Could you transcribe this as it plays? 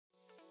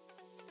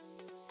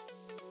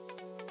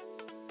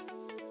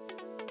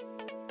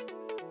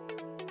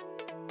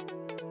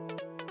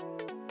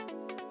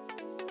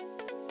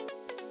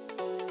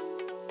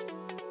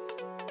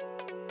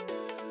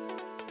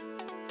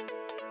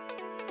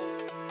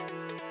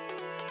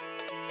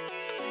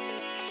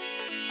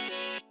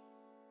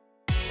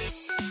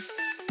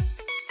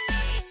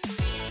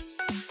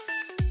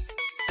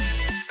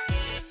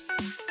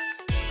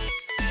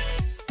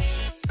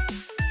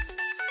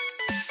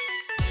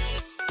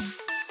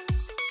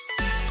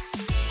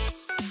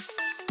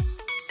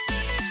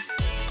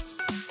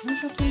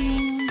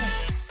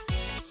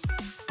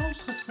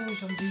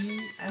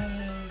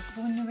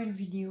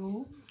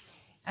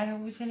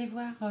Donc vous allez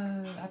voir,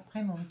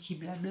 après mon petit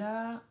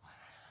blabla,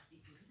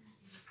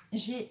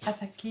 j'ai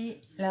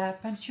attaqué la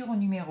peinture au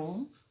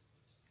numéro.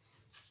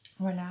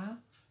 Voilà.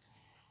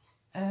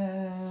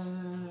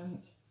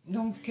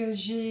 Donc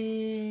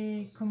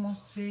j'ai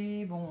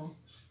commencé, bon,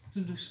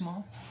 tout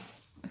doucement.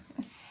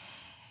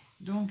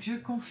 Donc je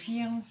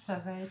confirme, ça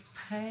va être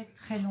très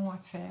très long à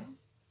faire.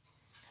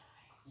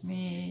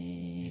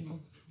 Mais bon,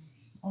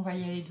 on va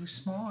y aller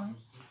doucement. Hein.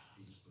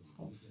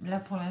 Bon, là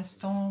pour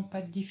l'instant,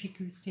 pas de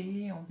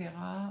difficulté, on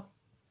verra.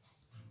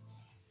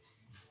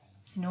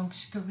 Donc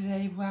ce que vous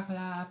allez voir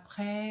là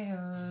après,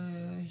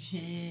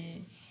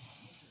 j'ai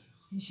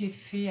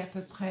fait à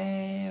peu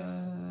près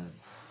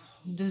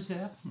 2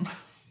 heures. Vous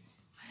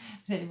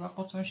allez voir,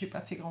 pourtant j'ai pas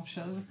fait grand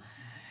chose.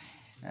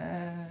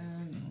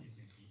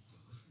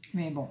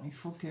 Mais bon, il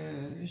faut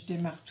que je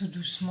démarre tout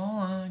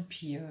doucement. Hein, et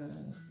puis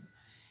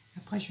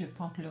après je vais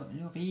prendre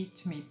le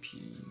rythme et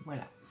puis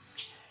voilà.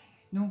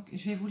 Donc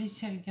je vais vous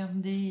laisser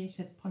regarder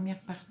cette première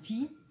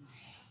partie.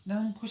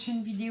 Dans une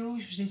prochaine vidéo,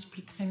 je vous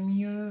expliquerai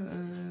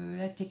mieux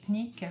la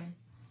technique.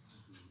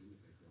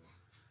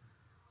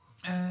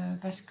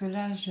 Parce que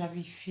là, je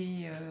l'avais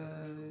fait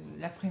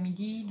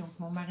l'après-midi. Donc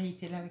mon mari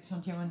était là avec son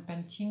diamond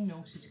painting.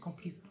 Donc c'était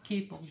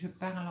compliqué pour que je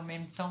parle en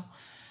même temps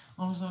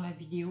en faisant la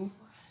vidéo.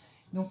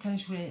 Donc là,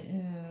 je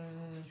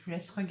vous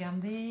laisse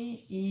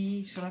regarder.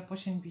 Et sur la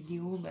prochaine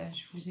vidéo, ben,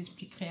 je vous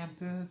expliquerai un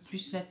peu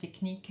plus la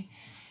technique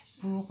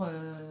pour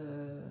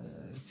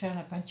faire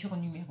la peinture au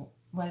numéro.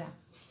 Voilà.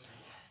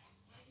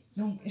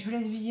 Donc, je vous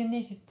laisse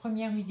visionner cette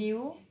première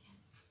vidéo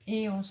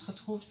et on se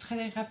retrouve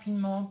très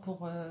rapidement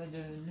pour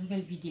de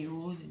nouvelles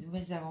vidéos, de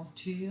nouvelles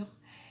aventures.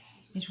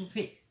 Et je vous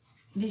fais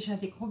déjà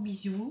des gros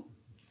bisous.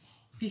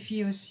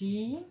 Fifi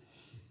aussi,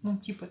 mon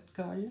petit pot de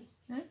colle.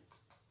 Hein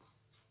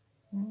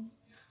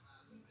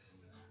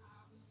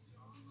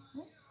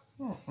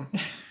oh.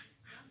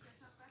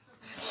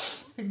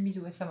 Fais le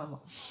bisou à sa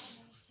maman.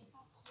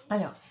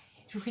 Alors,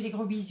 je vous fais des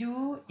gros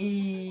bisous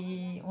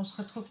et on se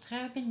retrouve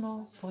très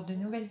rapidement pour de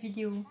nouvelles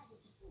vidéos.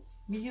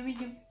 Bisous,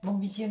 bisous. Bon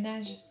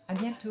visionnage. À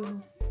bientôt.